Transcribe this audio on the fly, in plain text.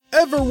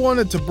Ever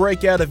wanted to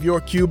break out of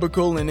your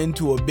cubicle and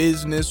into a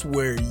business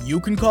where you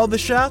can call the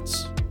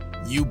shots?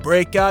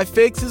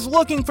 YouBreakIFix is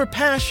looking for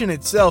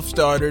passionate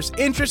self-starters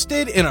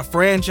interested in a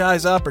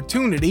franchise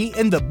opportunity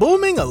in the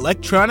booming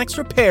electronics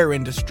repair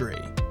industry.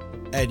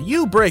 At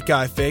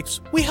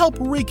YouBreakIFix, we help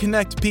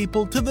reconnect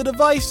people to the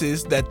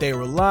devices that they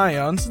rely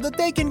on so that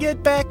they can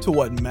get back to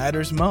what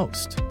matters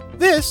most.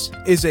 This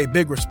is a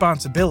big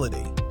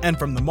responsibility, and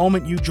from the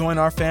moment you join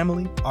our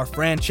family, our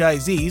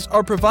franchisees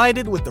are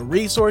provided with the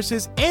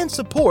resources and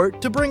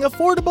support to bring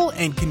affordable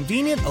and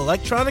convenient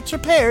electronics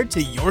repair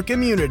to your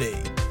community.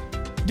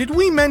 Did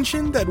we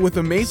mention that with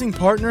amazing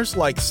partners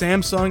like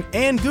Samsung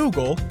and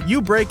Google,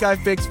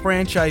 YouBreakIFix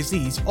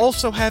franchisees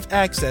also have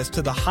access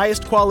to the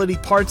highest quality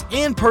parts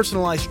and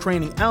personalized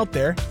training out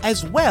there,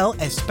 as well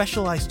as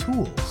specialized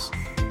tools?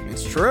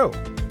 It's true.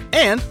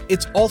 And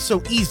it's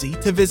also easy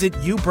to visit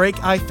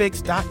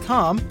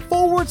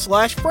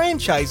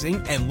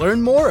YouBreakIFix.com/franchising and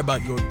learn more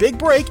about your big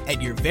break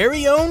at your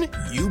very own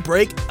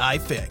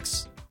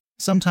YouBreakIFix.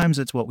 Sometimes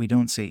it's what we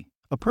don't see.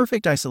 A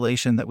perfect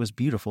isolation that was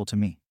beautiful to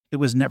me. It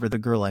was never the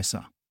girl I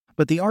saw,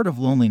 but the art of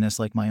loneliness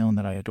like my own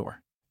that I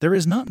adore. There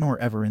is not nor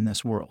ever in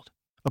this world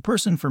a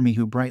person for me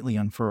who brightly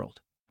unfurled,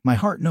 my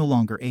heart no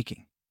longer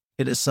aching.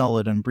 It is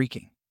solid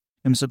unbreaking.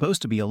 Am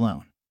supposed to be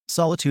alone.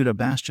 Solitude a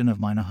bastion of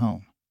mine a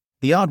home.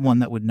 The odd one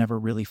that would never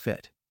really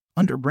fit.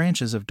 Under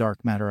branches of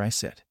dark matter I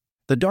sit.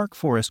 The dark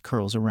forest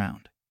curls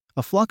around.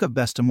 A flock of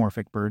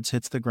bestomorphic birds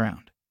hits the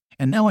ground.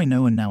 And now I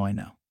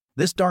know.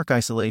 This dark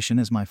isolation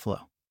is my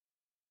flow.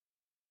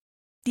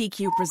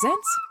 DQ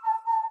presents...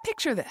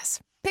 Picture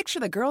this. Picture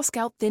the Girl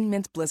Scout Thin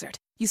Mints Blizzard.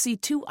 You see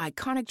two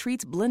iconic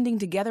treats blending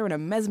together in a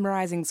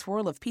mesmerizing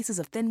swirl of pieces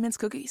of Thin Mints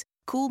cookies,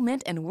 Cool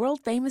Mint, and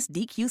world-famous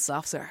DQ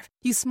Soft Serve.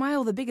 You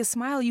smile the biggest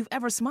smile you've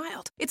ever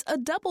smiled. It's a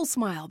double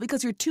smile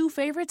because your two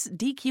favorites,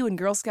 DQ and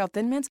Girl Scout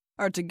Thin Mints,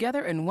 are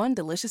together in one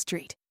delicious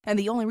treat. And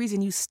the only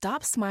reason you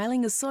stop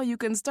smiling is so you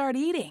can start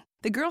eating.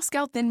 The Girl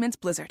Scout Thin Mints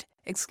Blizzard,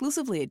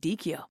 exclusively at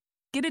DQ.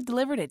 Get it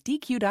delivered at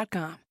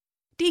DQ.com.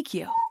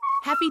 DQ.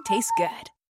 Happy tastes good.